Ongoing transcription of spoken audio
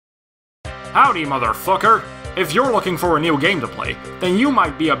Howdy, motherfucker! If you're looking for a new game to play, then you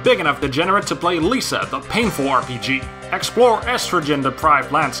might be a big enough degenerate to play Lisa, the Painful RPG. Explore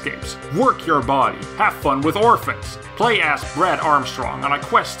estrogen-deprived landscapes, work your body, have fun with orphans, play as Brad Armstrong on a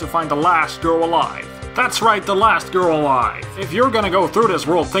quest to find the last girl alive. That's right, the last girl alive. If you're gonna go through this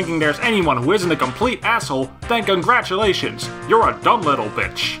world thinking there's anyone who isn't a complete asshole, then congratulations, you're a dumb little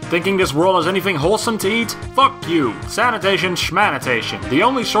bitch. Thinking this world has anything wholesome to eat? Fuck you. Sanitation schmanitation. The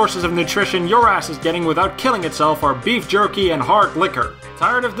only sources of nutrition your ass is getting without killing itself are beef jerky and hard liquor.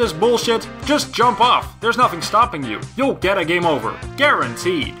 Tired of this bullshit? Just jump off. There's nothing stopping you. You'll get a game over.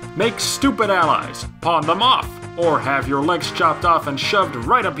 Guaranteed. Make stupid allies. Pawn them off. Or have your legs chopped off and shoved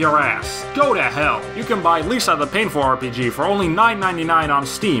right up your ass. Go to hell. You can buy Lisa the Painful RPG for only $9.99 on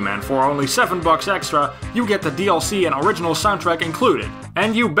Steam, and for only $7 extra, you get the DLC and original soundtrack included.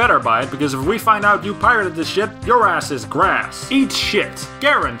 And you better buy it, because if we find out you pirated this shit, your ass is grass. Eat shit.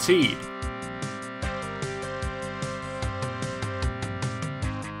 Guaranteed.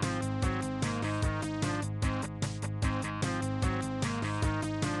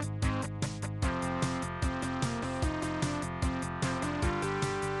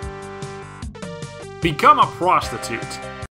 Become a prostitute.